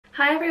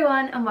Hi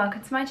everyone and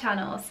welcome to my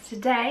channel. So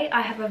today I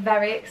have a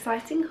very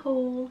exciting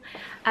haul.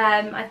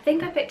 I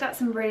think I picked up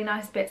some really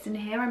nice bits in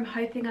here. I'm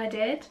hoping I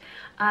did.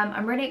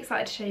 I'm really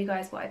excited to show you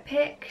guys what I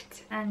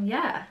picked, and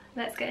yeah,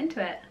 let's get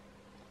into it.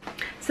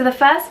 So the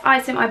first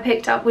item I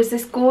picked up was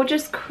this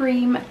gorgeous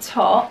cream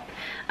top.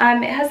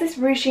 It has this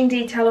ruching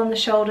detail on the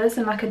shoulders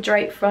and like a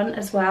drape front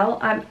as well.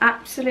 I'm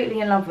absolutely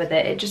in love with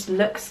it. It just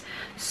looks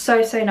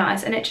so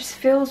nice, and it just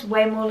feels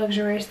way more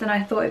luxurious than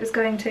I thought it was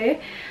going to.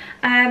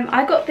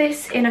 I got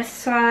this in a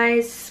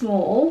size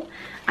small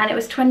and it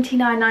was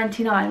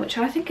 $29.99, which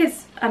I think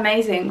is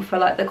amazing for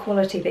like the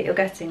quality that you're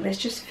getting. This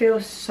just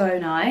feels so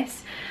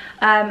nice.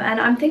 And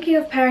I'm thinking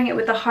of pairing it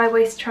with the high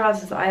waist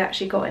trousers that I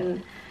actually got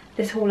in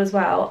this haul as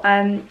well.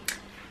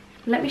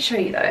 Let me show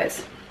you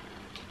those.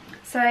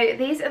 So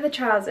these are the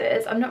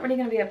trousers. I'm not really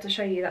going to be able to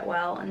show you that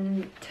well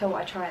until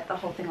I try the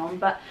whole thing on,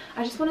 but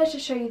I just wanted to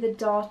show you the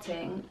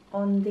darting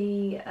on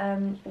the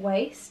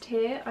waist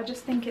here. I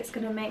just think it's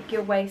going to make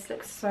your waist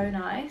look so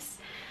nice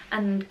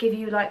and give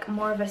you like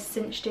more of a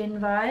cinched in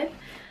vibe.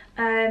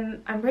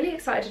 I'm really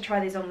excited to try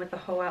these on with the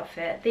whole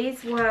outfit.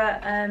 These were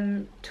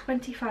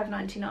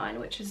 $25.99,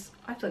 which is,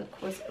 I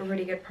think, was a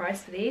really good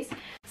price for these.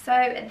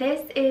 So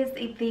this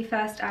is the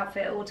first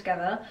outfit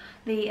altogether,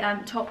 the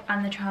top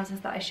and the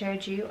trousers that I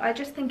showed you. I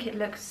just think it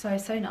looks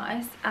so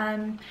nice.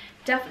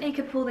 Definitely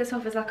could pull this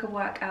off as like a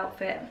work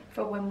outfit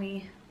for when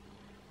we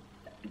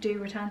do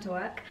return to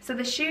work. So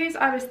the shoes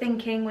I was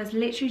thinking was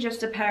literally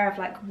just a pair of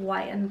like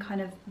white and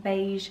kind of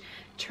beige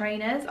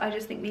trainers. I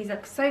just think these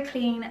look so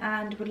clean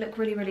and would look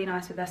really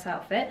nice with this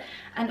outfit.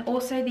 And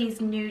also these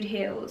nude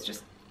heels,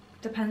 just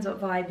depends what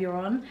vibe you're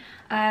on.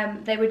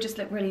 They would just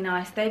look really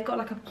nice. They've got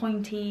like a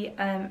pointy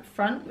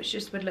front, which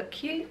just would look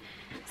cute.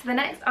 So the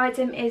next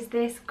item is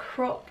this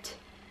cropped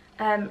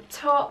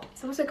top.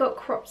 It's also got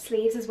cropped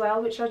sleeves as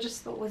well, which I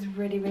just thought was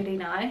really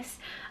nice.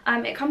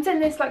 It comes in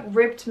this like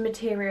ribbed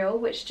material,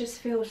 which just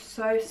feels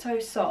so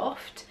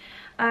soft.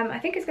 I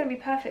think it's going to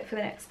be perfect for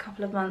the next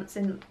couple of months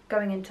and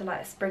going into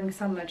like spring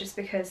summer, just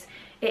because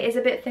it is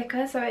a bit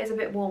thicker, so it is a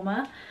bit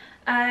warmer.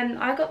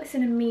 I got this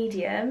in a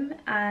medium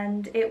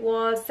and it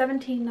was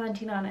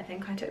 $17.99. I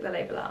think I took the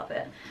label out of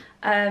it,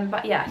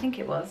 but yeah, I think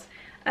it was.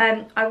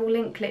 I will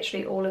link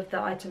literally all of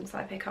the items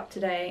I pick up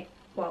today,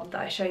 well,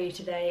 that I show you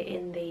today,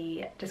 in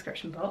the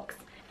description box.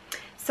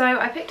 So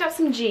I picked up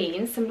some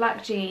jeans, some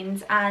black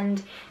jeans,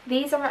 and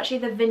these are actually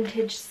the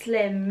vintage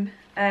slim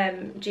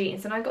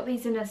jeans, and I got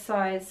these in a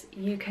size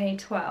UK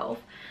 12.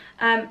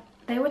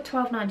 They were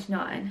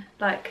 $12.99,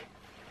 like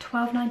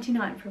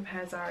 $12.99 for a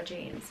pair of Zara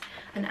jeans,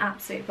 an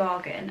absolute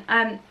bargain.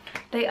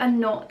 They are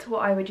not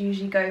what I would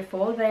usually go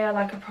for. They are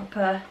like a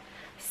proper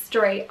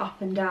straight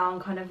up and down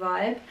kind of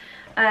vibe.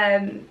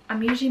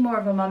 I'm usually more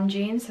of a mum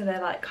jean, so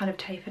they're like kind of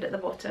tapered at the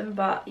bottom,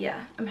 but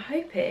yeah, I'm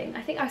hoping,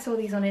 I think I saw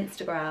these on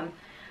Instagram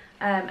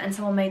and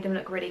someone made them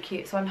look really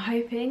cute, so I'm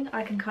hoping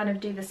I can kind of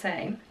do the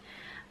same.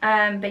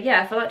 But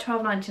yeah, for like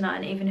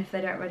 $12.99, even if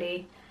they don't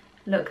really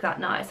look that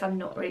nice, I'm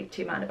not really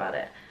too mad about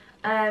it.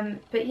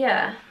 But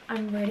yeah,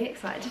 I'm really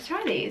excited to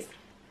try these.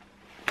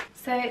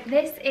 So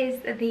this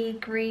is the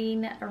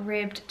green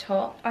ribbed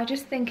top. I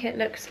just think it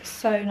looks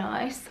so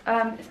nice,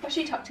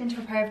 especially tucked into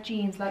a pair of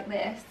jeans like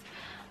this.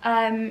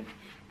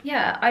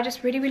 Yeah, I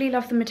just really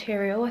love the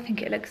material. I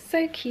think it looks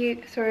so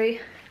cute. Sorry,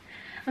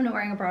 I'm not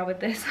wearing a bra with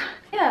this.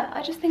 Yeah,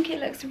 I just think it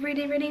looks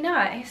really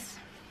nice.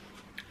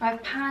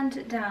 I've panned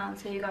it down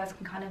so you guys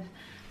can kind of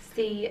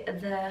see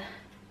the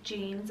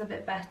jeans a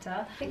bit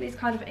better. I think these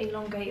kind of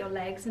elongate your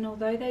legs, and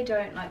although they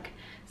don't like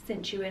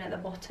cinch you in at the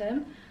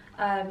bottom,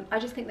 I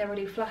just think they're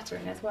really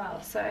flattering as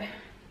well, so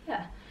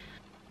yeah.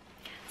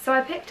 So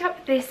I picked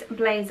up this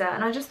blazer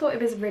and I just thought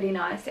it was really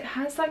nice. It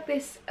has like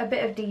this, a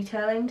bit of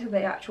detailing to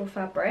the actual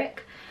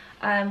fabric,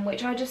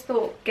 which I just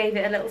thought gave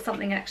it a little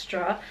something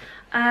extra.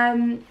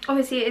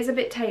 Obviously it is a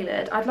bit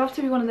tailored. I'd love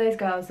to be one of those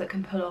girls that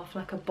can pull off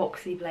like a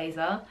boxy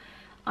blazer.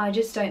 I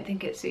just don't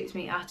think it suits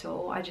me at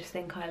all. I just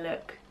think I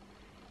look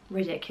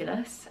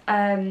ridiculous.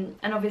 And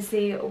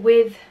obviously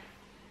with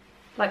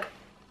like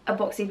a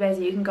boxy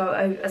blazer you can go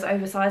as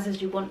oversized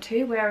as you want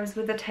to, whereas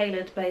with a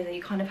tailored blazer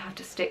you kind of have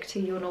to stick to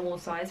your normal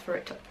size for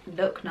it to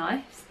look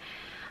nice.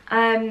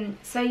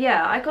 So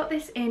yeah, I got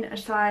this in a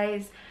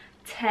size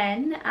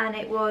 10 and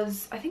it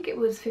was, I think it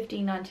was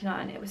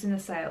 $15.99. It was in the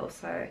sale,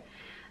 so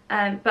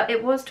but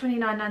it was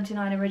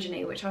 $29.99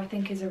 originally, which I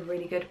think is a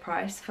really good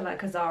price for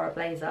like a Zara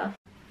blazer.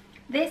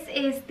 This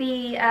is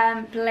the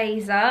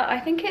blazer. I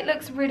think it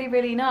looks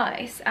really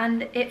nice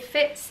and it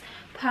fits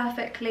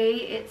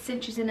perfectly. It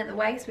cinches in at the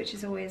waist, which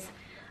is always,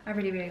 I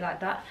really like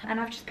that.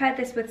 And I've just paired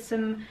this with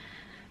some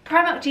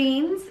Primark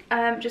jeans,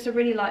 just a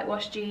really light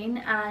wash jean,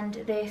 and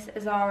this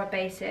Zara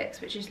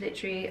Basics, which is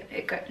literally,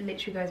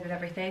 literally goes with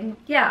everything.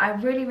 Yeah, I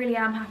really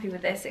am happy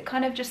with this. It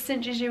kind of just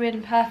cinches you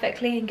in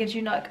perfectly and gives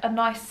you like a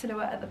nice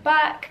silhouette at the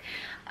back.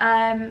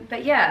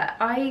 But yeah,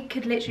 I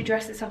could literally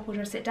dress this up or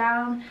dress it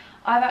down.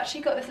 I've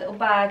actually got this little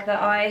bag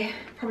that I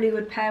probably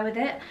would pair with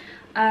it.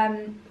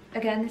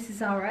 Again, this is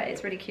Zara,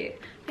 it's really cute.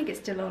 I think it's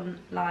still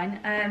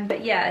online.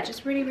 But yeah,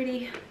 just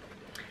really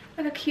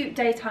like a cute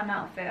daytime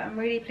outfit. I'm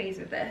really pleased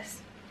with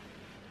this.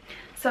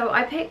 So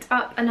I picked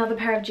up another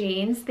pair of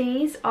jeans.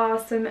 These are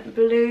some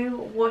blue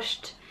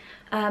washed,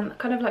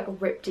 kind of like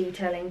rip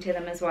detailing to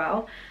them as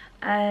well.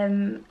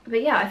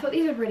 But yeah, I thought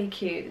these were really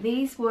cute.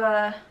 These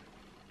were,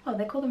 oh,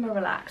 they call them a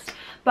relaxed.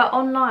 But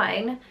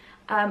online,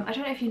 I don't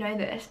know if you know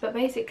this, but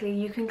basically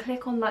you can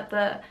click on like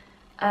the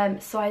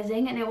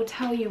sizing and it will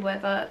tell you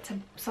whether to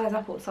size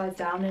up or size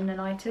down in an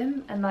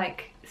item and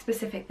like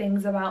specific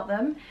things about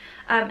them.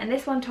 And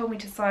this one told me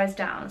to size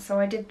down, so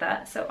I did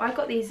that. So I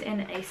got these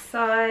in a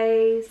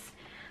size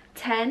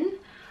 10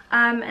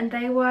 and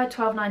they were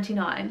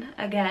 $12.99.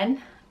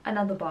 Again,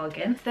 another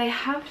bargain. They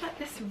have like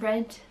this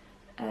red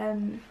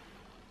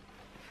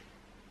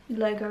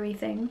logo-y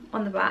thing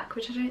on the back,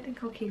 which I don't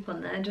think I'll keep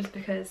on there just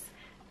because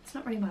it's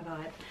not really my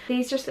vibe.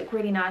 These just look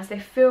really nice. They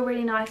feel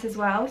really nice as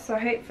well, so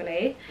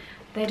hopefully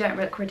they don't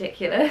look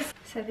ridiculous.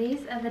 So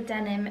these are the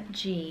denim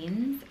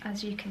jeans.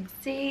 As you can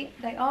see,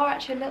 they are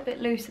actually a little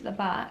bit loose at the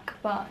back,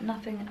 but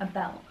nothing a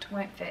belt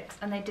won't fix.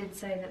 And they did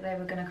say that they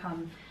were going to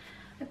come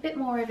a bit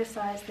more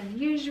oversized than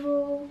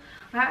usual.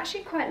 I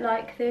actually quite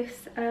like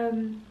this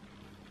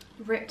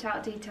ripped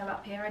out detail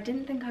up here. I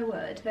didn't think I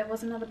would. There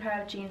was another pair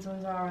of jeans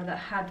on Zara that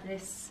had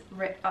this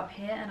rip up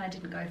here and I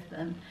didn't go for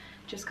them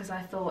just because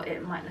I thought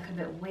it might look a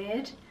bit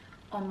weird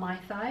on my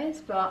thighs,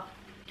 but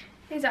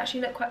these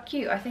actually look quite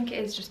cute. I think it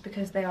is just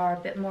because they are a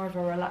bit more of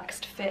a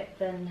relaxed fit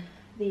than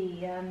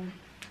the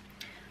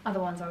other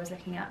ones I was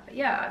looking at. But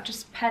yeah, I've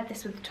just paired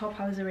this with the top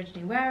I was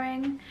originally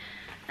wearing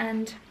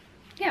and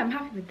yeah, I'm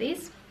happy with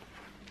these.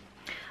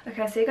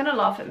 Okay, so you're gonna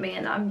laugh at me,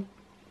 and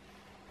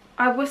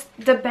I was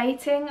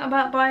debating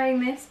about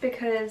buying this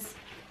because,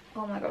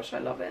 oh my gosh, I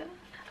love it.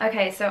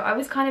 Okay, so I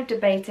was kind of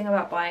debating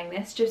about buying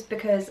this just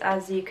because,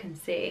 as you can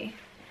see,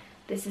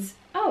 this is,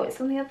 oh,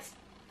 it's on the other side.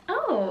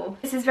 Oh,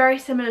 this is very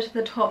similar to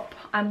the top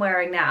I'm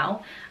wearing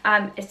now.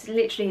 It's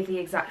literally the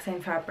exact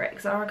same fabric.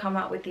 Zara come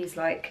out with these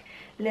like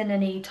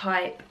linen-y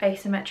type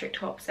asymmetric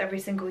tops every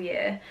single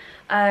year.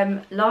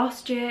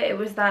 Last year it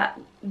was that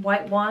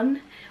white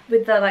one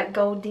with the like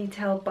gold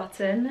detailed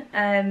button,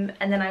 and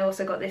then I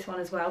also got this one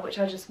as well, which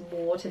I just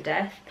wore to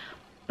death.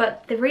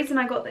 But the reason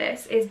I got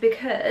this is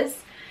because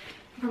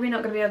I'm probably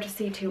not going to be able to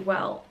see too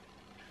well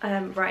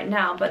right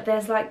now, but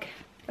there's like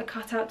a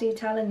cutout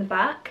detail in the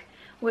back,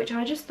 which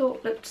I just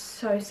thought looked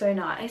so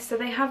nice. So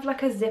they have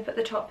like a zip at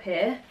the top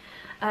here,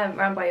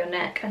 around by your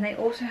neck, and they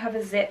also have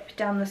a zip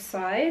down the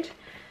side,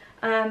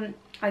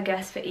 I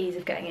guess for ease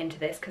of getting into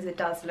this because it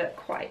does look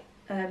quite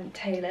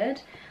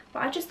tailored.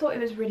 But I just thought it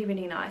was really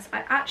nice.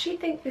 I actually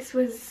think this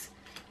was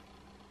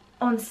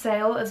on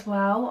sale as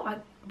well. I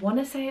want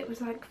to say it was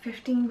like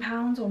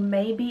 £15 or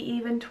maybe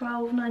even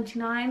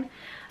 $12.99.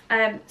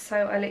 So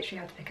I literally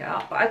had to pick it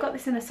up. But I got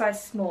this in a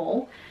size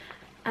small,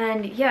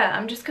 and yeah,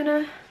 I'm just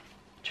gonna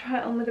try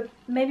it on with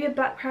maybe a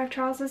black pair of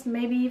trousers,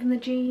 maybe even the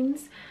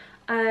jeans.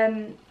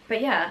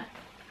 But yeah,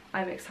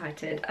 I'm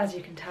excited. As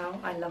you can tell,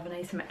 I love an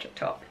asymmetric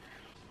top.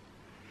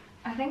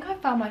 I think I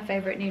found my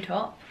favourite new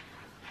top.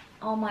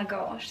 Oh my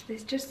gosh,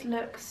 this just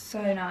looks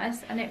so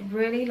nice, and it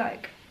really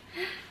like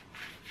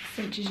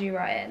cinches you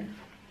right in.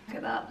 Look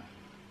at that.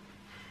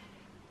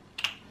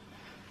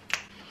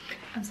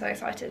 I'm so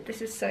excited.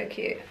 This is so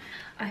cute.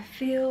 I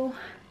feel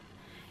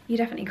you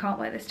definitely can't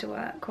wear this to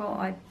work,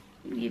 or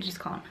you just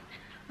can't.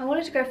 I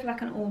wanted to go for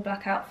like an all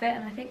black outfit,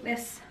 and I think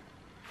this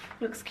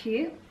looks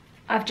cute.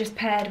 I've just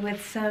paired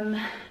with some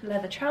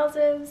leather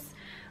trousers.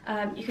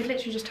 You could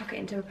literally just tuck it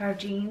into a pair of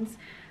jeans.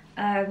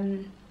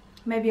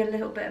 Maybe a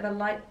little bit of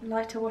a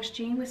lighter wash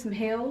jean with some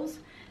heels.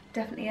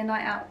 Definitely a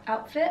night out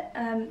outfit,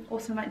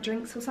 or some like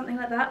drinks or something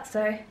like that.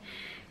 So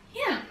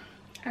yeah,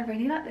 I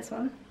really like this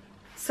one.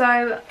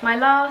 So my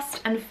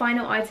last and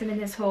final item in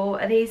this haul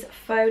are these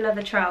faux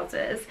leather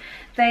trousers.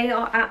 They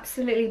are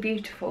absolutely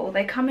beautiful.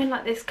 They come in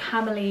like this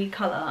camel-y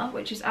colour,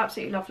 which is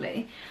absolutely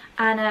lovely.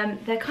 And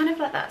they're kind of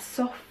like that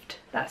soft,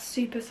 that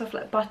super soft,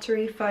 like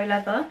buttery faux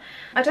leather.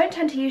 I don't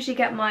tend to usually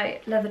get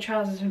my leather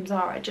trousers from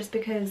Zara just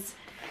because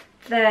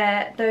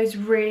they're those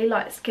really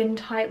like skin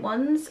tight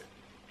ones.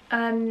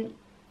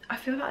 I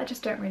feel like I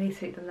just don't really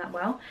suit them that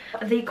well.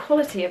 The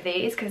quality of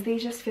these, because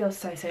these just feel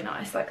so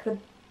nice, like the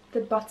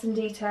button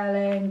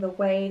detailing, the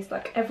waist,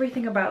 like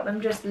everything about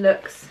them just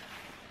looks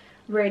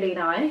really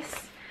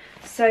nice.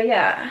 So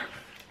yeah,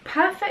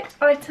 perfect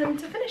item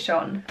to finish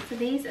on. So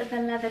these are the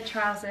leather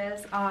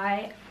trousers.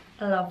 I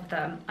love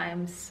them. I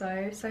am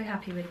so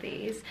happy with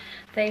these.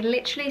 They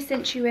literally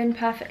cinch you in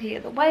perfectly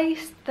at the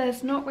waist.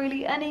 There's not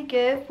really any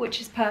give,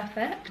 which is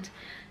perfect.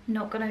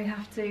 Not gonna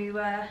have to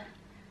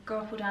go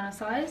up or down a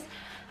size.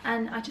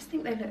 And I just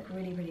think they look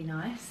really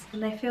nice.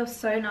 And they feel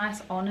so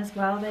nice on as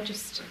well. They're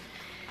just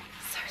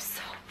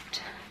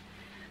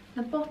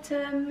the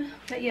bottom,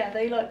 but yeah,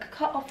 they like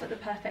cut off at the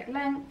perfect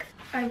length.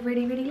 I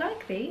really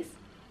like these.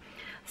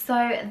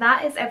 So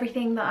that is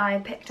everything that I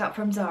picked up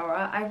from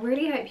Zara. I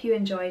really hope you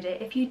enjoyed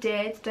it. If you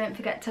did, don't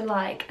forget to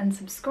like and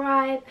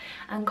subscribe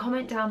and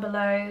comment down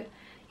below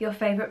your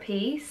favourite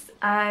piece,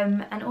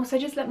 and also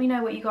just let me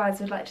know what you guys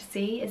would like to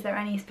see. Is there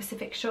any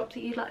specific shop that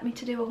you'd like me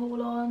to do a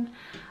haul on?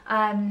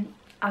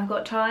 I've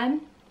got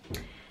time.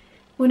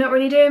 We're not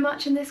really doing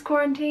much in this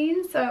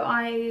quarantine, so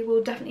I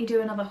will definitely do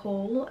another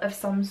haul of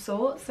some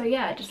sort. So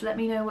yeah, just let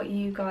me know what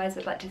you guys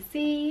would like to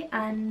see,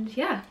 and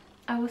yeah,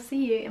 I will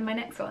see you in my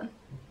next one.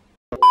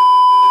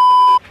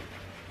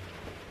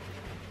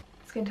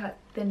 Skin tight,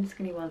 thin,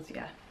 skinny ones,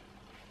 yeah.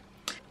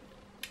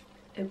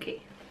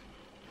 Okay.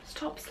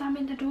 Stop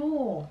slamming the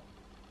door.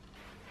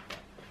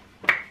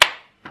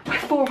 My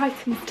 4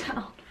 items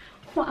down.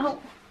 Wow.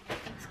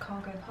 This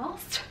car go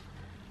past.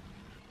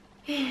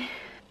 We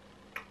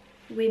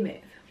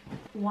move.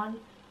 One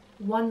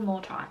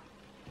more time.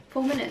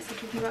 4 minutes of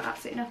talking about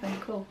absolutely nothing.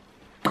 Cool.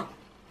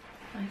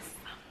 Nice.